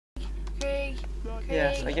Grey.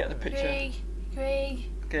 Yes, I get the picture. Grey.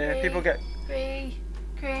 Okay, people get. Grey.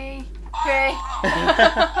 Grey.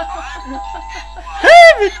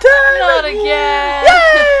 Every time! Not again!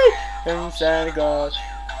 Yay! From Santa Claus.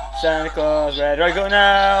 Santa Claus, where do I go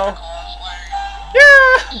now?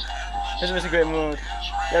 Yeah! This is a great mood.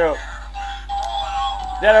 Get up.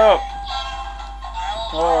 Get up!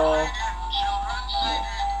 Oh.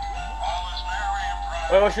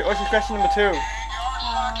 What's your question number 2?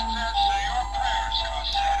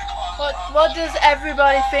 What does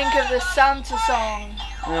everybody think of the Santa song?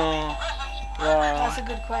 No. Wow. That's a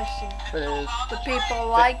good question. It is. Do people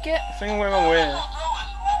like it? Sing away my way.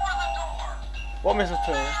 What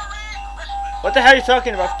mistletoe? What the hell are you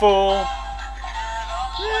talking about, fool?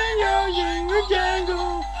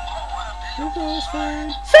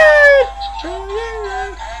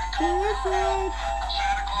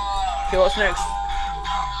 Okay, what's next?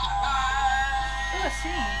 Oh, I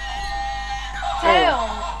see.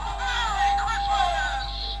 Tails.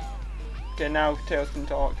 Okay, now Tails can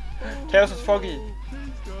talk. Tails is Foggy.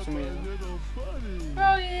 For some reason.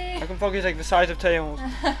 Froggy. How come Foggy's like the size of Tails?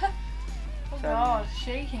 Oh god,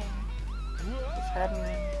 shaking. What's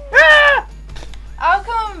happening? Ah! How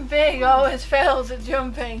come Big always fails at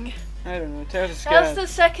jumping? I don't know, Tails is scared. That's the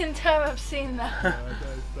second time I've seen that.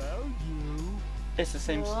 It's the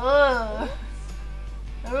same. Whoa.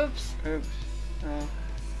 Oops. Oops. Oh.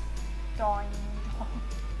 Doing.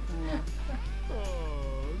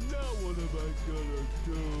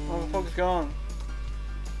 Oh, the fog's gone.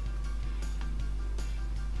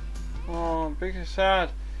 Oh, Big is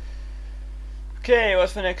sad. Okay,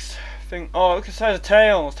 what's the next thing? Oh, look at the size of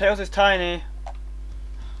Tails. Tails is tiny.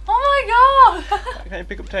 Oh my god! Can you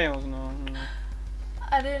pick up Tails? No.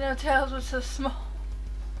 I didn't know Tails was so small.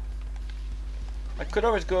 I could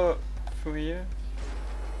always go through here.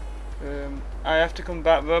 I have to come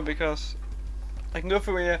back though because I can go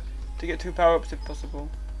through here to get 2 power-ups if possible.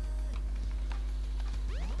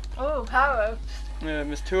 Oh, power-ups.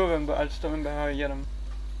 There's 2 of them, but I just don't remember how you get them.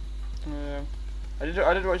 I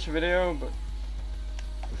did watch a video, but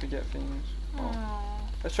I forget things. Oh.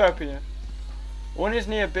 Let's try up here. One is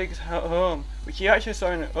near Big's home, which you actually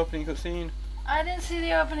saw in the opening cutscene. I didn't see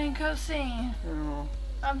the opening cutscene. Oh.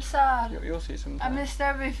 I'm sad. You'll see sometime. I missed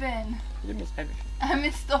everything. You missed everything. I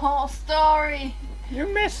missed the whole story. You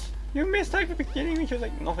missed like the beginning, which was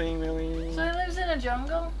like nothing really. So he lives in a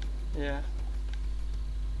jungle? Yeah.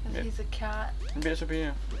 Because he's a cat. Maybe it's up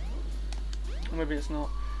here. Or maybe it's not.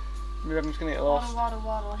 Maybe I'm just gonna get lost. Waddle,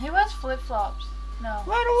 waddle, waddle. He wears flip-flops. No.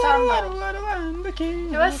 Waddle, Sandals. waddle, I'm the king.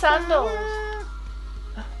 He wears sandals.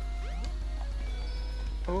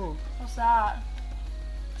 Oh. What's that?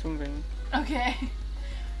 Something. Okay.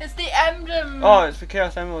 It's the emblem. Oh, it's the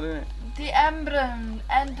Chaos Emerald, isn't it? The emblem.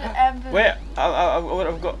 Emblem. Wait,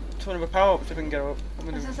 I've got 2 of the power-ups if I can get up.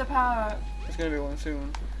 This is a power-up. There's gonna be one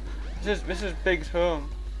soon. This is Big's home.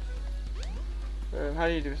 How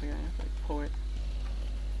do you do this again? You have to like, pull it.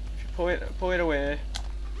 If you pull it away,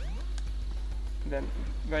 then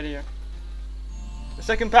right here. The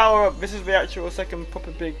second power up. This is the actual second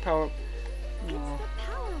proper big power up. Oh.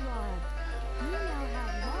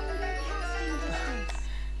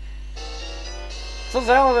 So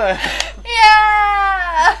Zelda.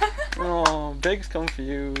 Yeah. Oh, Big's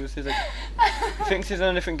confused. He's like, he thinks he's in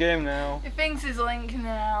a different game now. He thinks he's Link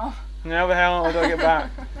now. Now the hell do I get back?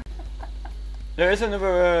 There is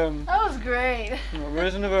another That was great. no, there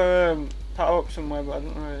is another power up somewhere, but I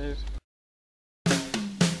don't know where it is.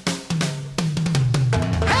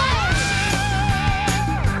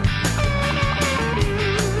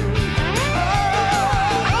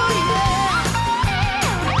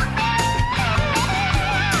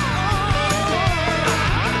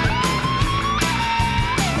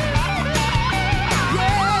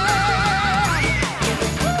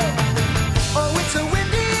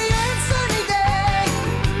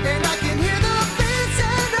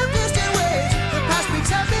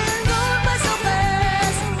 Have been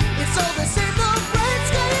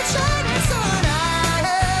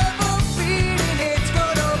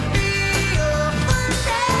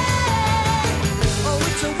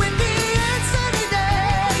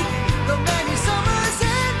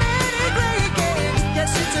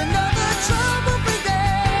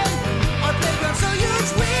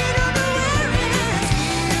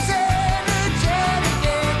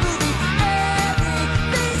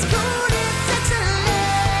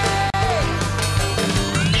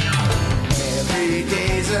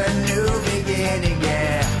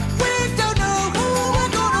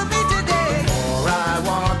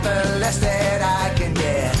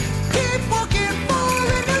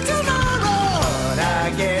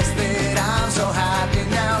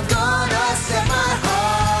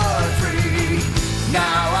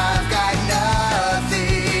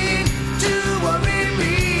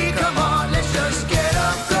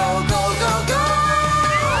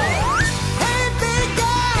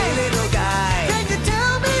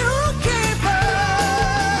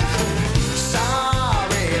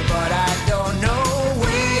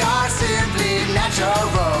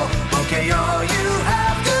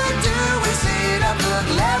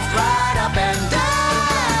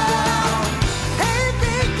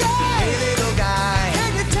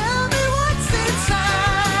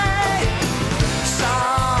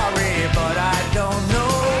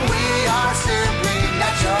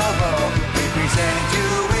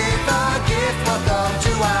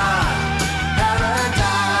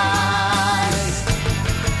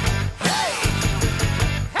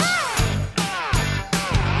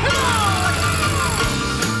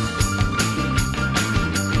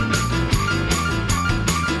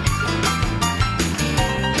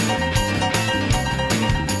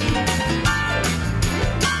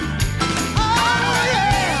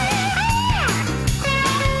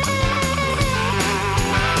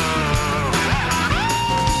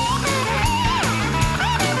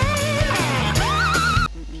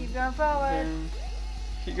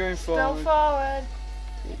Keep going Still forward. forward.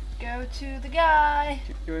 Go to the guy.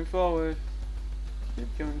 Keep going forward.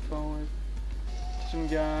 Keep going forward. Some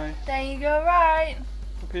guy. Then you go right.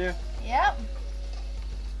 Up here. Yep.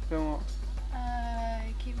 Then what?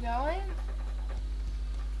 Keep going.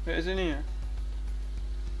 Wait, is it in here?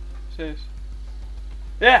 What's this?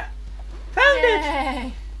 Yeah! Found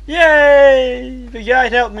it! Yay! Yay! The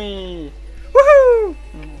guide helped me! Woohoo!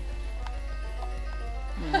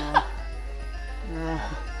 No. No.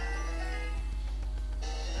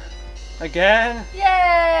 Again? Yay!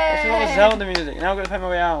 That's all the Zelda music. Now I've got to find my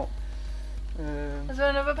way out. Is there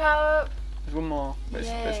another power up? There's one more, but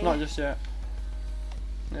it's not just yet.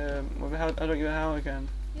 How do I get it out again?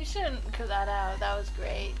 You shouldn't put that out. That was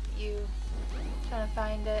great. You trying to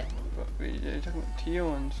find it. You're talking about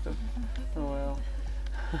teal and stuff. Oh well.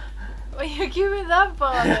 Well, you're giving that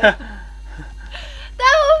bothered. That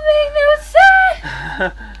will make no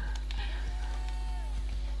sense!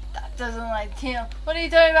 That doesn't like teal. What are you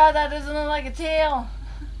talking about? That doesn't look like a teal.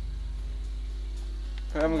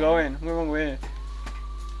 Where am I going? I'm the wrong way.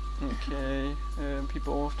 Okay.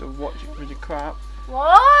 People have to watch it for the crap.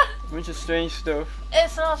 What? A bunch of strange stuff.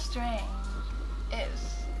 It's not strange.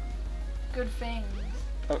 It's good things.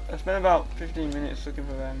 I spent about 15 minutes looking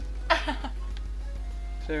for them.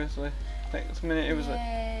 Seriously. Like, this minute it was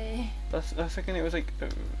Yay. like... Last second it was like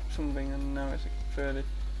something, and now it's like 30.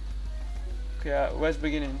 Okay, where's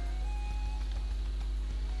beginning?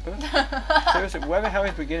 Seriously, where the hell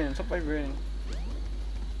is beginning? Stop vibrating.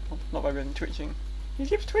 Oh, not vibrating, twitching. He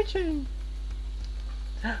keeps twitching!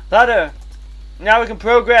 Ladder! Now we can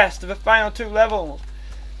progress to the final 2 levels!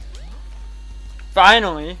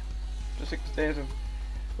 Finally! After 6 days of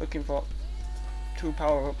looking for 2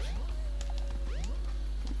 power-ups.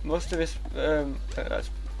 Most of this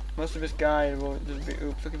guide will just be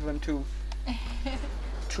looking for them 2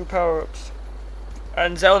 power-ups.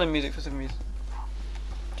 And Zelda music for some reason.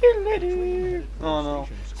 Oh no,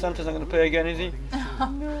 Santa's not going to play again, is he?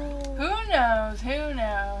 No. Who knows? Who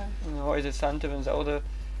knows? What is it, Santa and Zelda?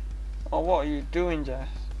 Oh, what are you doing, Jess?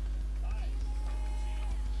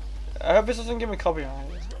 I hope this doesn't give me copyright.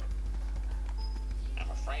 I'm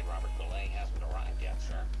afraid Robert Goulet hasn't arrived yet,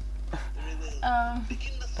 sir.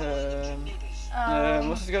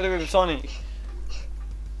 What's this got to do with Sonic?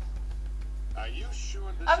 Are you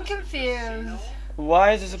sure this I'm is confused.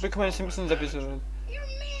 Why is this becoming a Simpsons episode? Your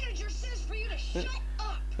manager says for you to shut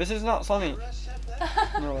up. This is not Sonic.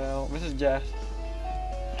 No, well, this is Jess.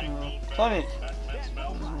 Sonic!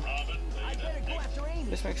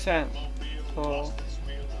 This makes sense. Oh.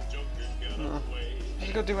 No. I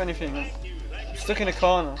just gotta do anything. I'm stuck in a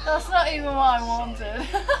corner. That's not even what I wanted.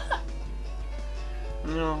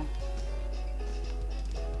 No.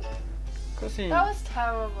 Cutscene. That was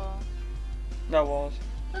terrible. That was.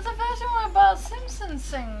 There's a version where Bart Simpson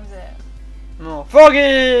sings it. No.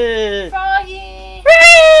 Froggy! Froggy!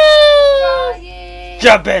 Whee! Froggy!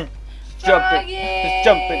 Jumping! Jumping! Froggy! It's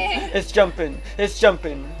jumping! It's jumping! It's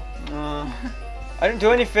jumping! I didn't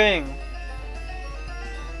do anything!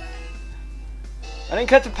 I didn't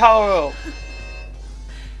catch the power up!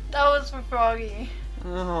 That was for Froggy.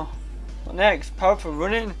 No. What next? Power for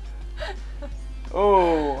running?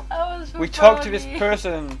 Oh! That was for We Froggy. talk to this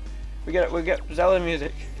person! We get Zelda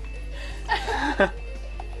music.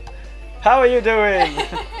 How are you doing?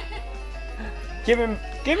 give me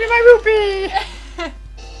my rupee!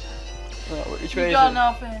 Which way You is got it?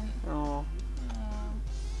 nothing. Oh. Oh.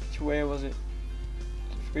 Which way was it?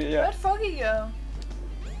 Where'd Yeah. Froggy go?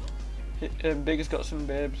 Big has got some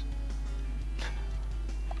babes.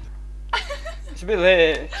 It's a bit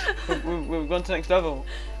late. We've gone to the next level.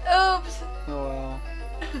 Oops. Oh well.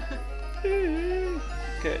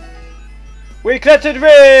 Okay. We collected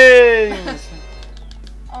rings!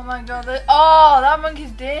 Oh my god. That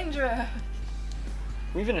monkey's dangerous.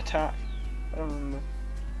 We even attack. I don't remember.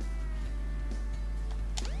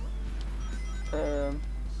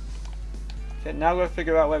 Okay, now we've got to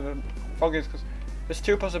figure out where the frog is, because there's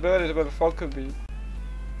 2 possibilities of where the frog could be.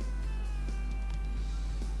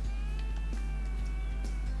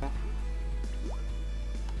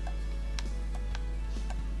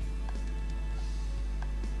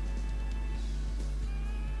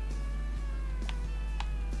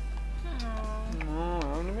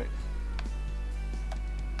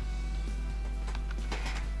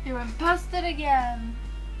 You went past it again.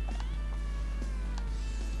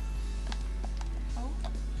 Oh.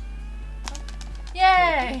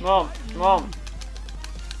 Yay! Mom!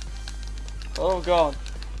 Oh god.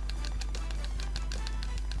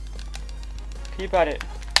 Keep at it.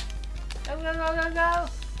 Go, go, go, go, go!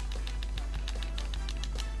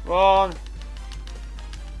 Run!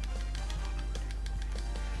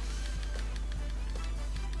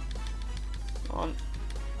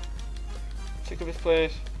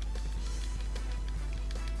 place.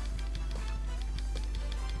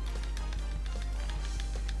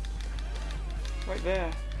 Right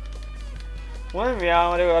there. Well, in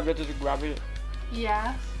reality, I'll be able to just grab it.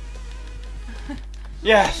 Yes.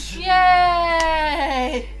 Yes!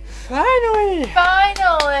 Yay! Finally!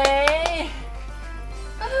 Finally!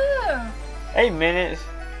 Ooh. 8 minutes.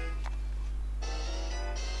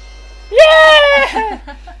 Yeah!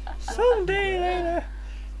 Someday later.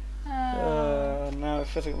 Now it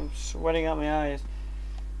feels like I'm sweating out my eyes.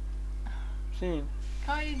 See?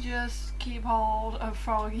 Can't you just keep hold of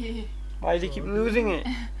Froggy? Why do you keep losing it?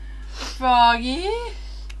 Froggy?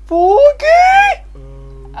 Froggy!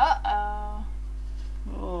 Uh-oh.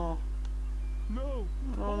 Oh. No.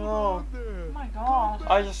 Oh no. Oh my god.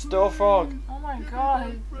 I just stole Frog. Oh my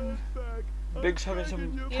god. Big's having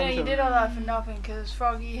some You tantrum. did all that for nothing because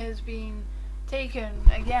Froggy has been taken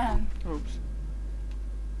again. Oops.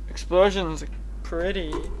 Explosions are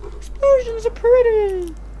pretty. Explosions are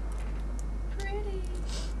pretty. Pretty.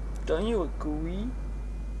 Don't you agree?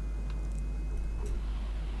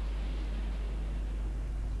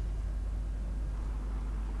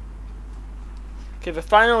 Okay, the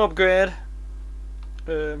final upgrade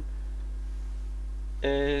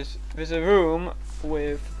is there's a room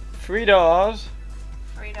with 3 doors.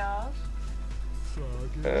 3 doors.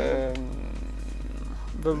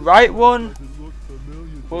 The right one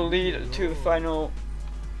will lead to the final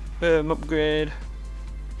upgrade.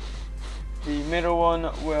 The middle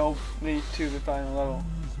one will lead to the final level.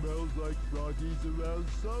 Smells like Froggy's around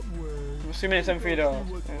somewhere. I'm assuming it's in 3 doors.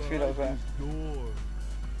 What's 3 doors there. behind this door?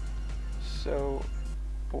 So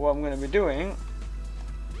what I'm going to be doing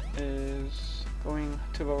is going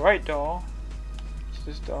to the right door. It's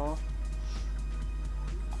this door.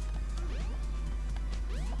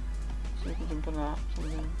 So you can jump on that.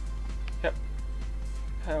 Something. Yep.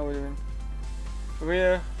 How are we doing? Over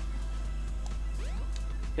here.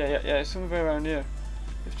 Yeah. Something around here.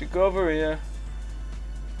 You have to go over here.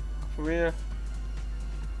 Over here.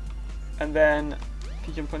 And then if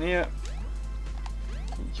you jump on here,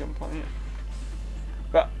 you jump on here.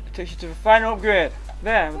 But it takes you to the final upgrade.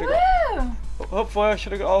 There, we got. Hopefully I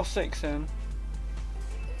should have got all 6 in.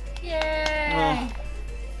 Yay!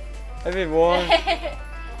 Everyone.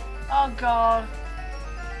 Oh god.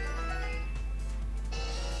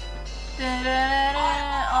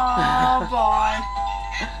 Oh boy.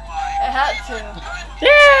 It had to.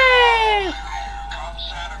 Yay!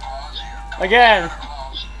 Again.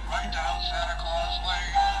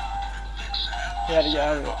 You had to get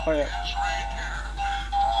out of it. Oh yeah.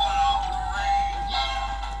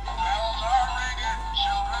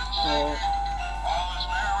 Oh.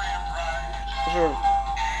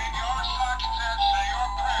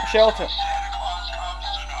 Shelter.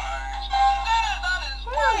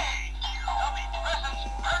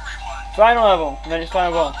 Final level, and then it's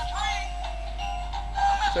final boss.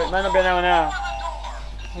 So it might not be an hour now.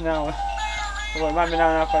 No. Well, it might be an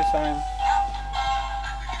hour now by time.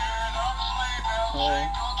 Oh.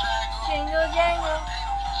 Jingle jangle.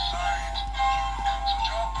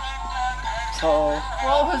 Uh-oh.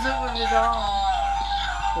 What was it with his arm?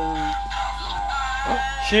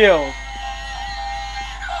 Shield.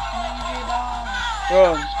 Ninja bomb.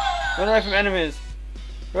 Run. Run away from enemies.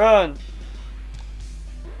 Run.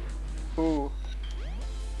 Ooh.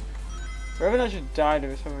 Revenant should die to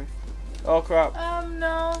this, haven't we? Oh crap.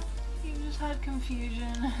 No. You just had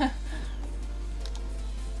confusion.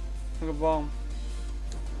 Look a bomb.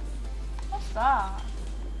 What's that? I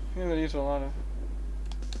think they use a ladder.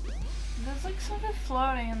 There's like something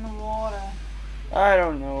floating in the water. I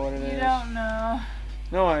don't know what it is. You don't know.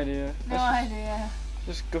 No idea. No Let's idea.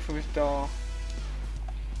 just go for this door.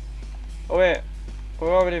 Oh wait.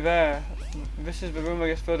 We're already there. This is the room that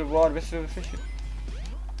gets filled with water. This is where the fish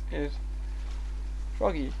is.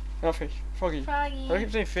 Froggy. Not fish. Froggy. Froggy. I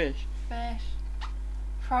keep saying fish. Fish.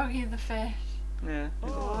 Froggy the fish. Yeah.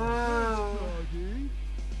 Whoa. Froggy.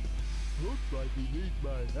 Looks like he needs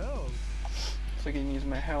my help. Looks like he needs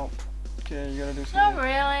my help. Okay, you gotta do Not something.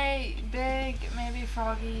 really. Big. Maybe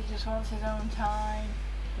Froggy just wants his own time.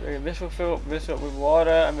 Okay, this will fill this up with water,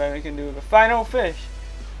 and then we can do the final fish,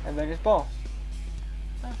 and then it's boss.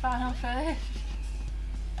 The final fish.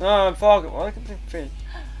 No, frog. Why I keep saying fish?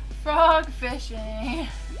 Frog fishing.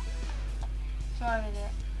 So I did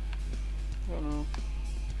it. I don't know.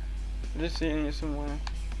 I'm just seeing it somewhere.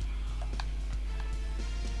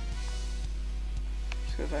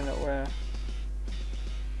 Just gotta find out where.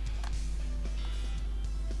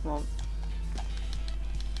 Come on.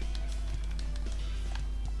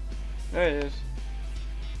 There it is.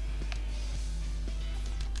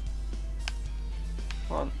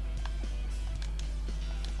 Come on.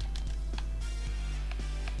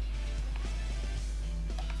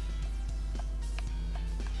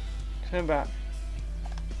 Turn back.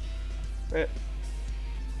 Wait.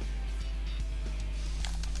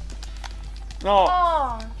 No.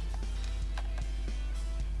 Oh.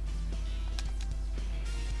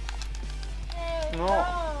 Hey, No.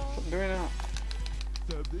 Stop doing that.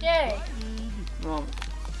 Yay. No.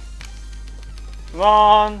 Come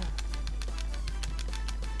on.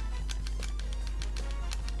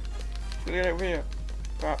 Get over here.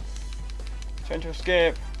 Crap. Trying to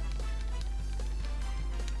escape.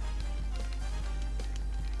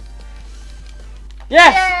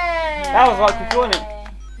 Yes! Yay. That was like fun, wasn't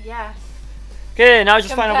Yes. Okay, now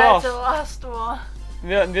just final Compared boss. to the last one.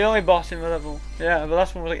 The only boss in the level. Yeah, the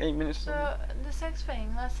last one was like 8 minutes. So the sixth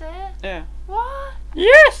thing, that's it? Yeah. What?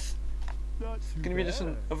 Yes! Not too It's gonna be just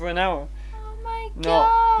bad. over an hour. Oh my No,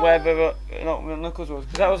 god. wherever not where Knuckles was.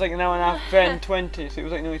 Because that was like an hour and a half, then 20, so it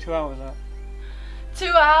was like nearly 2 hours that. 2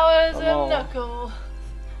 hours Oh. of Knuckle.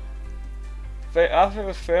 I think it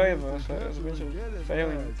was failure though, so it was a bunch of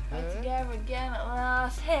failing. Let's together again at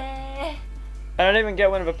last. Hey. And I didn't even get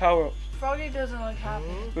one of the power ups. Froggy doesn't look happy.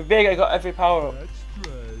 With Big, I got every power up. That's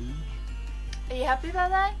strange. Are you happy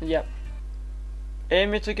about that? Yep.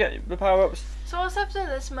 Aim is to get the power ups. So what's after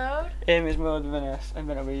this mode? Aim is mode with an S, and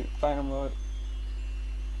then it'll be final mode,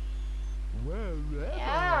 Wherever.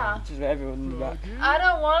 Yeah. which is where everyone will be back. Froggy. I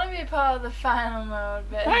don't want to be part of the final mode,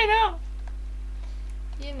 but I know!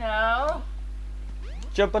 you know.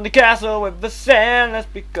 Jump on the castle with the sand, let's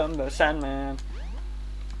become the Sandman.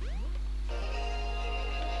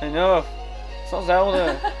 Enough. It's not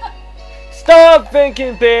Zelda. Stop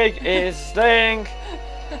thinking big is thing.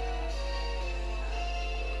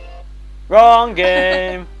 Wrong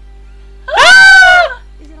game. Ah!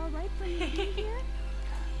 Is it alright for you to be here?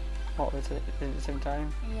 What was it at the same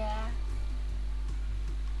time? Yeah.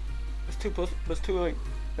 There's two like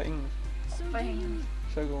things. So do Fine. you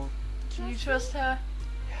So go on. Do you trust her?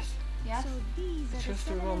 Yes. Yes. So these are the Just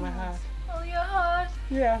seven with all my animals. heart. Oh, your heart.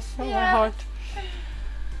 Yes, all my Yeah. heart.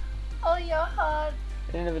 Oh, your heart.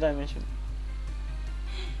 In another dimension.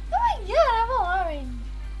 Oh my god, I'm orange.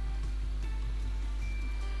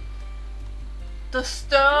 The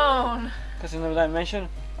stone. Because in another dimension,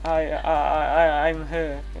 I'm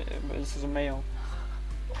her, but this is a male.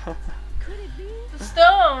 Could it be? The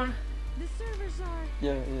stone. The servers are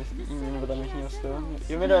Yeah, in another dimension you're stone.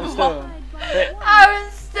 You're made out of stone. occupied by Hey. one.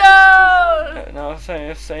 Iron stone. No,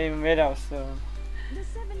 I'm saying made out of stone. The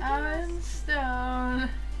seven Iron girls, stone.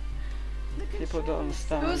 the People don't controls.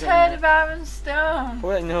 understand. Who's don't heard they? of Iron stone?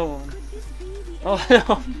 Well, no one. Could this be the Oh entity no!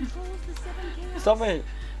 that controls the seven chaos? Stop it!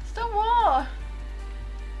 Stop what?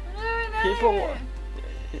 I'm doing People. anything.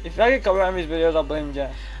 If I get copyright on these videos, I'll blame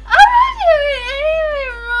Jess. I'm not doing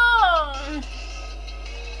anything wrong.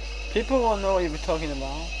 People won't know what you're talking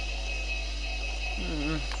about.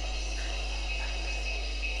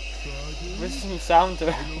 Froggy. There's some sound to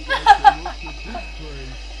it. I look like they looked at this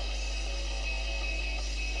place.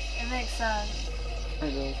 It makes sense.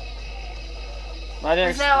 It does. Why didn't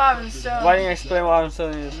It's now Iron why stone. didn't you explain what I'm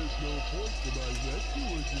saying is? There's no point to my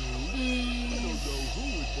rescuers do. He's Know who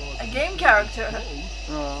would bother a game character. most.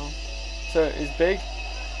 Oh. So it's big?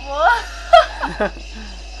 What?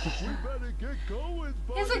 We better get going,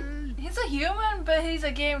 He's buddy. he's a human, but he's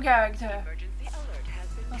a game character. Emergency alert has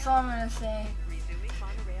been That's all I'm gonna say. resuming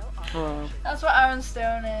monorail Oh. operation. That's what Iron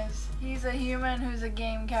Stone is. He's a human who's a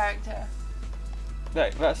game character.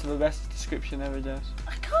 That's the best description ever, Jess.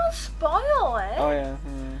 I can't spoil it. Oh yeah.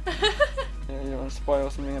 Yeah, you don't want to spoil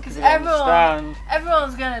something that 'Cause people don't everyone- understand.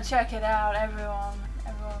 Everyone's gonna check it out. Everyone's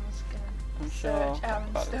gonna I'm sure. search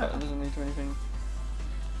Iron That Stone. doesn't need to anything.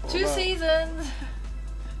 What 2 about- seasons.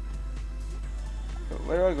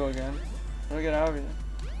 Where do I go again? How do I get out of here?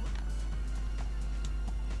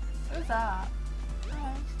 Who's that? Oh,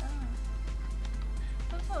 Iron Stone.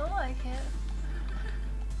 Doesn't look like it.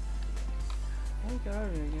 How do I get out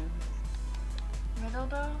of here again? Middle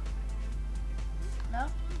door? No?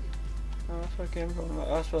 Oh, that's where I came from.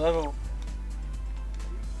 That's the level.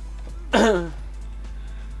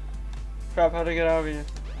 Crap, how do I get out of here?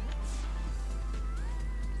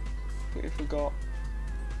 Completely forgot.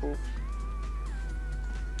 Oops.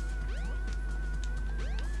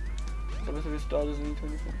 Obviously this door doesn't need to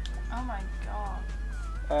anything. Oh my god.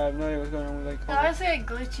 I have no idea what's going on with like That does get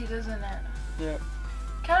glitchy, doesn't it? yeah.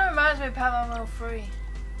 Kind of reminds me of Pac-Man World 3.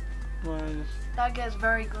 That gets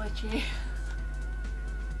very glitchy.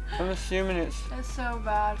 I'm assuming it's It's so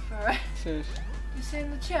bad for it. sis. You sit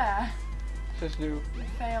in the chair? Sis do. You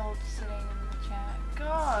failed sitting in the chair.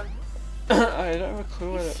 God. I don't have a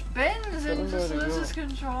clue He where it. spins Don't and know just where to go. loses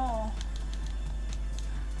control.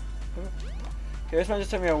 Okay, this might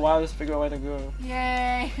just take me a while just to figure out where to go.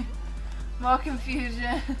 Yay. More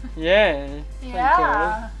confusion. Yeah.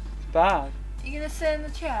 Yeah. It's bad. You gonna sit in the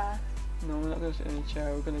chair? No, we're not going to sit in a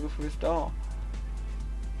chair. We're going to go through this door.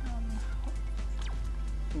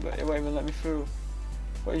 But it won't even let me through.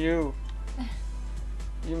 What are you?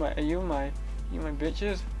 Are you my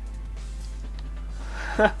bitches?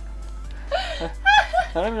 I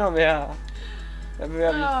don't even know what they are.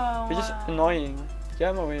 They're just annoying. Get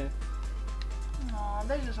out of my way. Aw,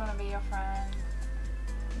 they just want to be your friend.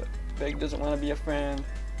 But Big doesn't want to be a friend.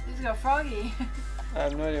 Let's go, Froggy. I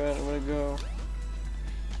have no idea where to go.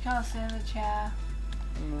 You can't sit in the chair.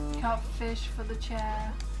 No. You can't fish for the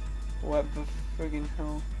chair. What the friggin'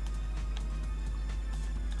 hell?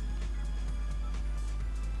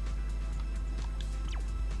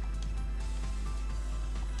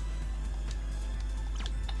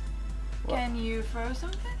 What? Can you throw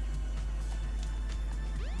something?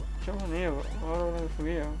 Jump on here. What do I do from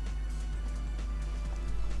here?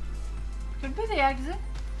 Could be the exit.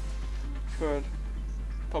 Could.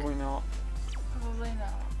 Probably not. Probably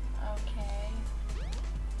not. Okay.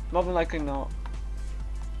 More than likely not.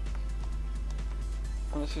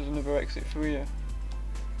 Unless there's another exit through here.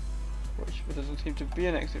 Which there doesn't seem to be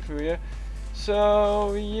an exit through here.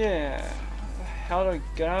 So yeah. How do I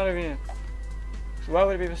get out of here? So why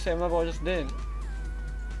would it be the same level I just did?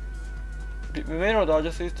 The main door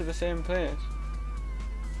just leads to the same place.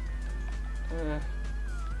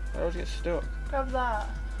 I always get stuck. Grab that.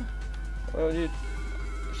 Well, you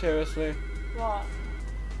seriously? What?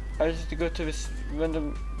 I just have to go to this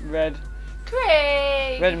random red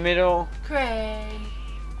Craig! middle. Craig!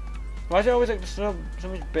 Why is it always like so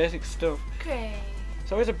much basic stuff? Craig!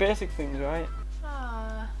 It's always the basic things, right?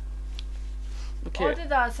 Okay. What did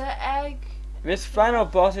that say? Egg? This final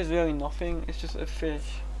boss is really nothing. It's just a fish.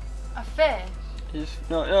 A fish? You just,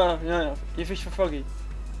 no. You fish for Froggy.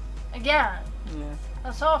 Again? Yeah.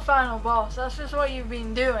 That's not a final boss. That's just what you've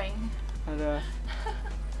been doing. And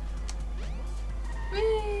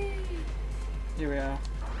Whee! here we are.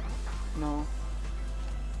 No.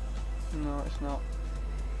 No, it's not.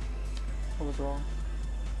 I was wrong.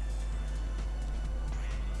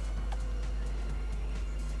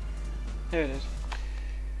 Here it is.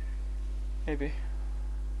 Maybe.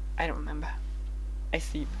 I don't remember. I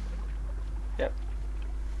sleep. Yep.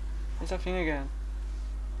 It's that thing again.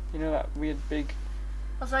 You know that weird big...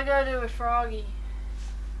 What's that got to do with Froggy?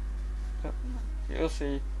 You'll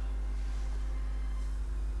see.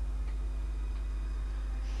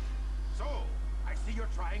 So, I see you're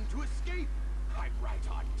trying to escape. I'm right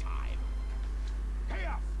on time.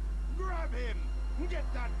 Chaos, grab him. Get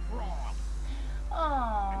that frog. And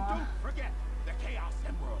Aww. don't forget the Chaos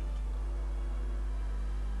Emerald.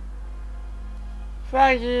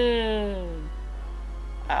 Froggy!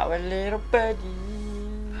 Our little birdie.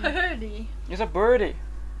 Birdie. It's a birdie.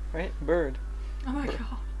 Right? Bird. Oh my god.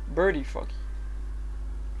 Birdie Froggy.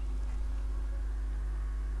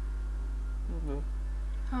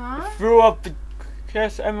 Huh? Threw up the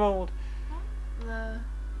Chaos Emerald. The...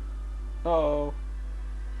 Uh-oh.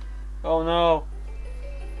 Oh no.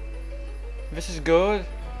 This is good.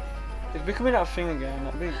 It's becoming that thing again.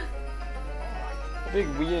 That big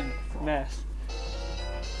weird mess.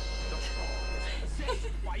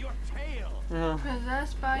 By your tail. Yeah.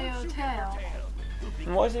 Possessed by your tail.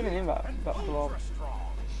 And what is even in that blob?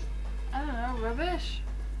 I don't know, rubbish?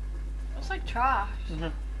 Looks like trash.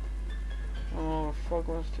 Oh, frog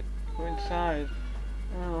wants to go inside.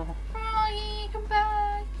 Oh. Froggy, come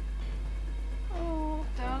back! Oh,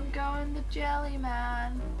 don't go in the jelly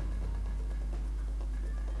man.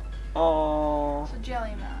 Oh. It's a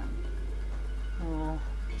jelly man. Oh.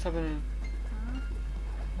 What's happening? Huh?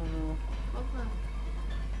 Oh no.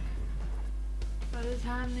 What is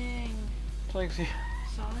happening? Sonic,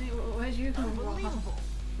 Sonic, where'd you come from?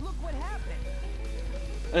 Look what happened.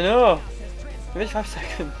 I know. Give it 5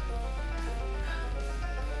 seconds.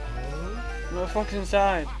 No, frog's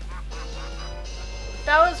inside.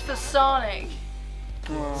 That was for Sonic.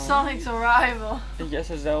 Oh. Sonic's arrival. He gets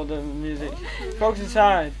a Zelda music. Frog's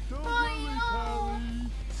inside. Oh,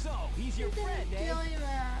 So, he's your friend, no. eh? Jelly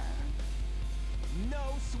man.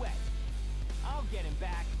 No sweat. I'll get him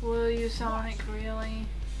back. Will you, Sonic, really?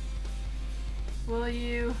 Will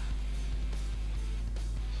you?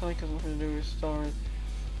 Sonic has nothing to do with story.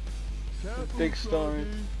 Careful, Big story.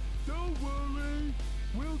 Froggy. Don't worry.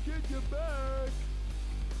 We'll get you back.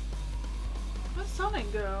 Where'd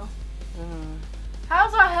Sonic go? Uh,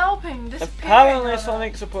 How's that helping? Disappearing apparently on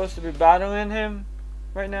Sonic's supposed to be battling him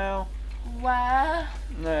right now. it. Where? I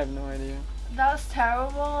have no idea. That's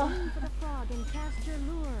terrible. Aim for the frog and cast your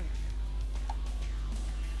lure.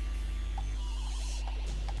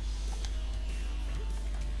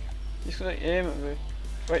 You just gotta aim at the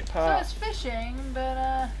right So part. it's fishing,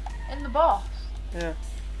 but in the boss. Yeah.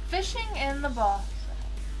 Fishing in the boss.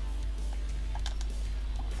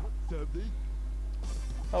 Something?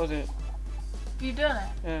 That was it. Have you done it?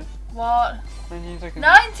 Yeah. What? 19 seconds.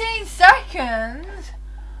 19 seconds?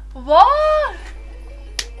 What?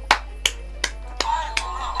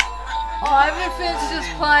 Oh, everything's just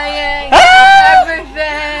playing.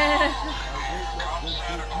 Everything.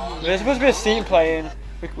 There's supposed to be a scene playing.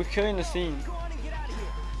 We're killing the scene. Go on and get out of here.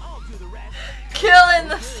 I'll do the rest. Killing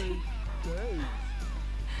the scene.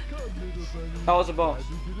 That was a boss.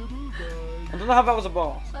 I don't know how that was a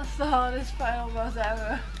boss. That's the hardest final boss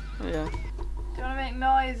ever. Yeah. Do you want to make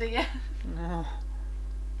noise again? No.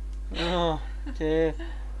 No. Okay.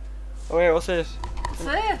 Oh wait, what's this? What's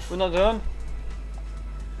this? We're not done?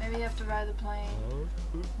 Maybe you have to ride the plane.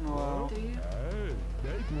 Wow. Do you?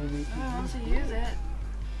 Maybe. I don't want to use it.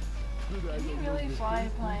 Can you really fly a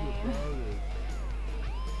plane?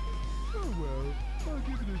 Oh well, I'll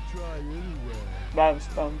give it a try anyway. Bounce,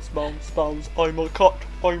 bounce, bounce, bounce. I'm a cat.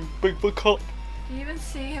 I'm big for cat. Do you even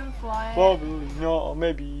see him flying? Probably not.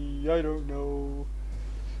 Maybe. I don't know.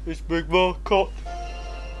 It's big for cat.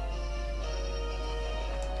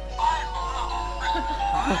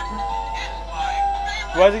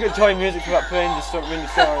 Why is he got joy music for that plane just start really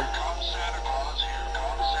started?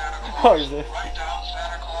 What is this?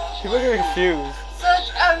 People are getting confused. Such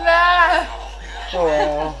a mess! Oh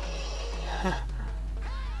well.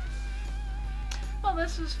 Well,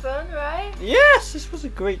 this was fun, right? Yes, this was a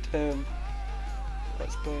great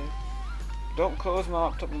let's play. Don't close my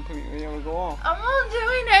laptop and put it here we go off. I'm not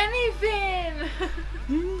doing anything!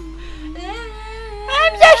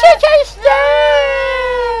 I'm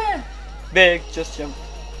Jessicayskull! Big, just jump.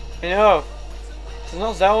 You know, it's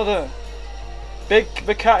not Zelda. Big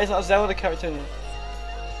cat is not a Zelda character.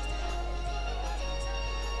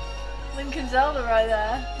 Link and Zelda right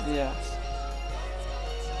there. Yes.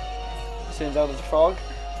 You saying Zelda's a frog?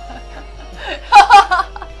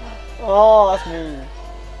 Oh, that's mean.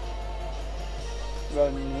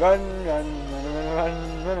 Run, run, run, run, run,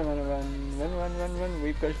 run, run, run, run, run, run, run, run.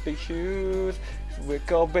 We've got big shoes. We've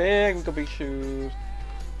got big shoes.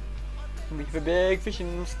 We have a big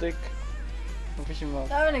fishing stick. A fishing rod.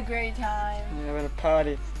 Having a great time. Yeah, having a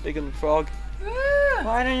party. Big on the frog. Woo!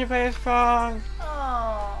 Why don't you play as frog?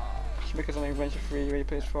 Aww. Should make us on Adventure 3 where you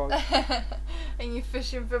play as frog. And you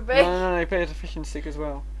fishing for No, bait? no, no, you play as a fishing stick as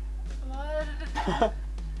well. What?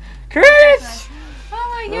 Chris! Oh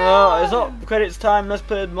my No, god! it's not credits time. Let's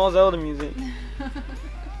play more Zelda music.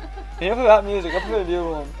 Enough of that music. I'll play the other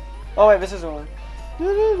one. Oh wait, this is the one.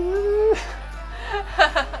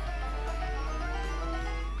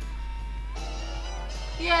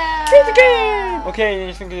 Yeah! Play the game! Okay,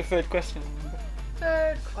 you think of your third question.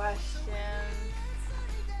 Third question.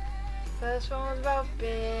 First one was about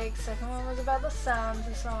Big, second one was about the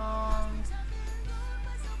Santa song.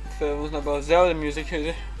 Third one's not about Zelda music, is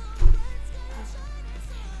it?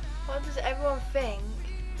 What does everyone think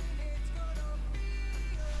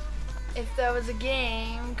if there was a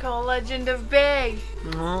game called Legend of Big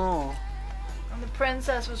No. and the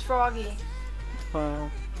princess was Froggy?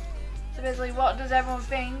 Wow. So basically, what does everyone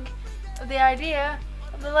think of the idea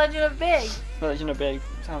of the Legend of Big? Legend of Big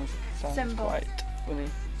sounds Simple. quite funny.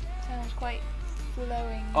 Sounds quite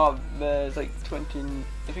flowing. Oh, there's like 20,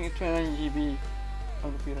 I think it's 29 GB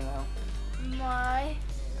on the computer now. Why?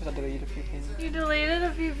 Because I deleted a few things. You deleted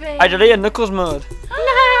a few things. I deleted Knuckles mode.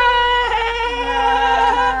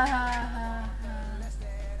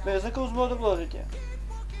 There's Knuckles mode uploaded yet?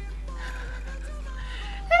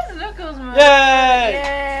 There's Knuckles mode. Yay!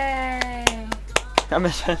 Yay! That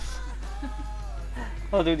makes sense.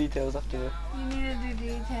 I'll do details after this. You need to do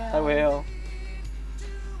details. I will.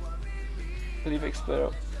 Leave Expert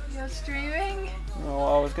up. You're streaming? No,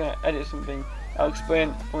 I was gonna edit something. I'll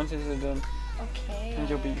explain once this is done. Okay.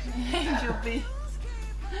 Angel beats. Angel beats.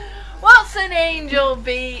 What's an angel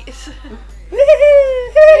beats?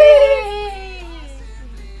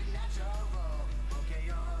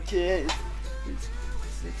 Okay, it's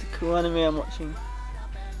a cool anime I'm watching.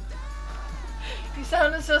 You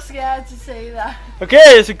sounded so scared to say that. Okay,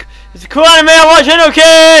 it's a cool anime I'm watching.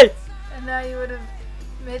 Okay. And now you would have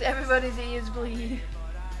made everybody's ears bleed.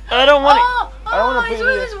 I don't want Oh! I don't wanna he's bleed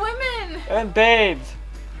with it. his women! it. And babes.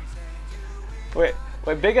 Wait,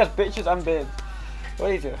 big as bitches and babes.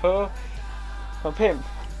 What is it? Her? Her pimp?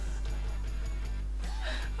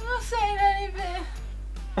 I'm not saying anything.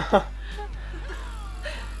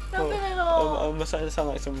 Nothing at all. I'm starting to sound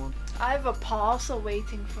like someone. I have a parcel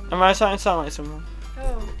waiting for me. Am I starting to sound like someone?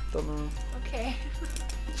 Oh, Don't know. okay.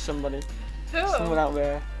 Somebody. Who? Someone out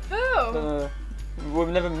there. Don't Who? know. We've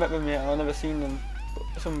never met them yet. I've never seen them.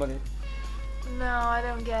 But somebody. No, I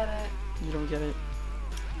don't get it. You don't get it.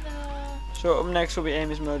 No. So up next will be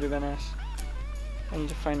Amy's Murder with NS. I need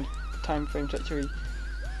to find time frame to actually.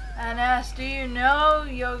 NS, do you know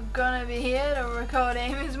you're gonna be here to record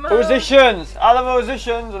Amy's mode? Musicians! All the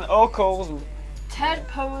musicians and Ocals and Ted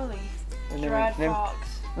Poley, Dread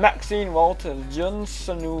Fox, Maxine Walters, John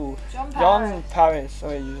Sanu, John Paris.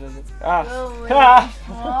 Oh, you said it. Ah.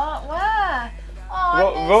 What? Where?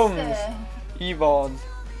 Oh, I missed Rums, Evods,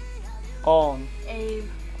 On, it.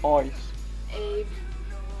 Ice, Abe.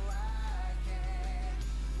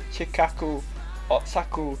 Chikaku,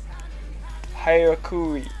 Otsaku,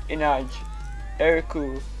 Hairakuri, Inaj,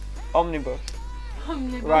 Eriku, Omnibus,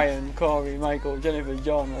 Ryan, Corey, Michael, Jennifer,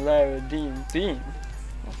 John, Alara, Dean.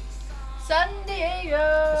 San Diego.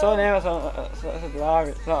 That's all name. That's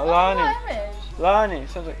Lani. Lani.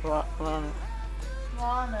 Sounds like Lana.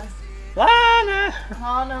 Lana. Lana.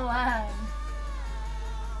 Lana Lang.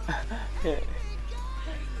 Okay.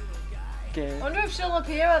 Okay. I wonder if she'll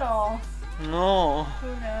appear at all. No. Who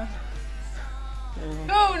knows?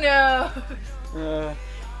 Who knows? Uh,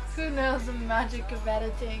 Who knows the magic of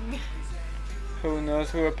editing? who knows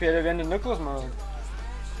who appeared at the end of Knuckles mode?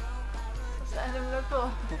 What's the end of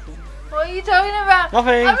Knuckle? What are you talking about?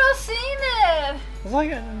 Nothing. I've not seen it. It's like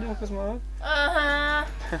at the end of Knuckles mode.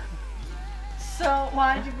 So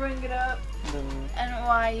why'd you bring it up? And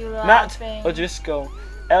why are you Matt laughing? O'Driscoll,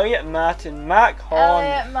 Elliot Martin, Mark Horn.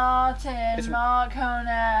 Elliot Martin, Mark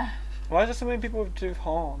Horner. Why is there so many people who do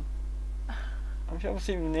Horn? I'm sure I've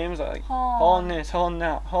seen names like Horn. Horn this, Horn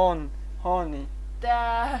that, Horn, Horny,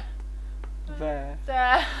 There. there.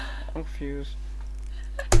 There. I'm confused.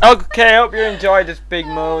 Okay, I hope you enjoyed this big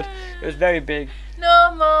mode. It was very big.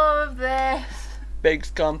 No more of this. Big's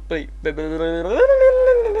complete. I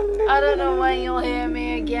don't know when you'll hear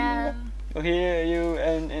me again. You'll hear you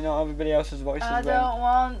and everybody else's voices. I don't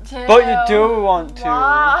want to. But you do want to.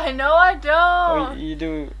 Why? No, I don't. Oh, you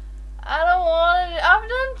do. I don't want to. I've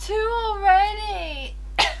done 2 already.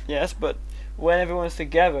 Yes, but when everyone's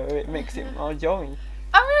together, it makes it more jolly.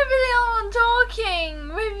 I'm gonna be the only one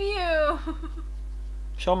talking with you.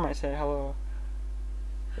 Sean might say hello.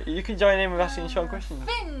 You can join in with asking Sean questions.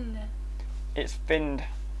 Finn. It's finned.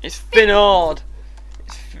 It's finnord.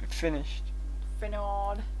 It's finished.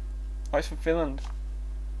 Finnord. Oh, it's from Finland.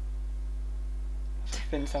 That's what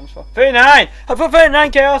Finn stands for. 39! I put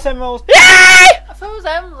 39 Chaos Emeralds! Yay! I thought it was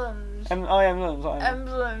emblems. Emblems.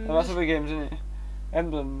 Emblems. Oh, that's other games, isn't it?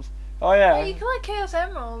 Emblems. Oh yeah. Yeah, you can like Chaos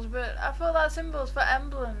Emeralds, but I thought that symbol's for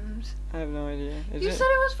emblems. I have no idea. Is You it? said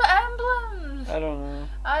it was for emblems. I don't know.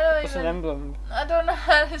 I don't What's even. an emblem? I don't know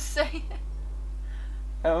how to say it.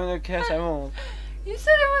 I don't know Chaos Emerald. You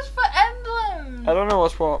said it was for emblems. I don't know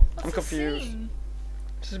what's what. What's I'm the confused. scene?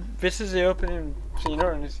 This is the opening scene. I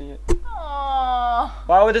don't want to see it. Aww.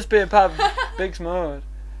 Why would this be a part of Big's mode?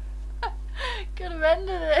 Could have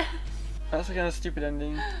ended it. That's a kind of stupid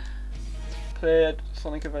ending. Played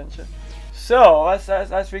Sonic Adventure. So let's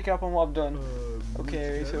recap on what I've done.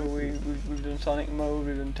 Okay, so we've done Sonic mode,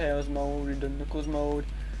 we've done Tails mode, we've done Knuckles mode,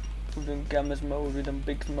 we've done Gamma's mode, we've done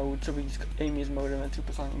Big's mode, so we just got Amy's mode and then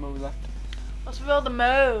Super Sonic mode left. What's with all the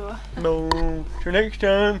mo? No. So next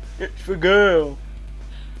time it's for girl.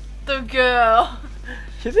 The girl.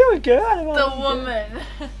 She's a girl. I don't The know. woman.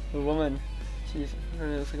 The woman. She's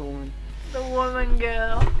really looks like a woman. The woman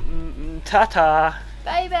girl. Tata.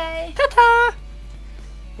 Baby. Tata.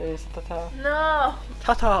 There's Tata. No.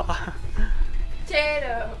 Tata.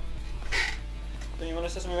 Potato. Do you want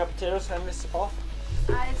to say something about potatoes? I missed it off.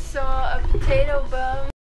 I saw a potato bum.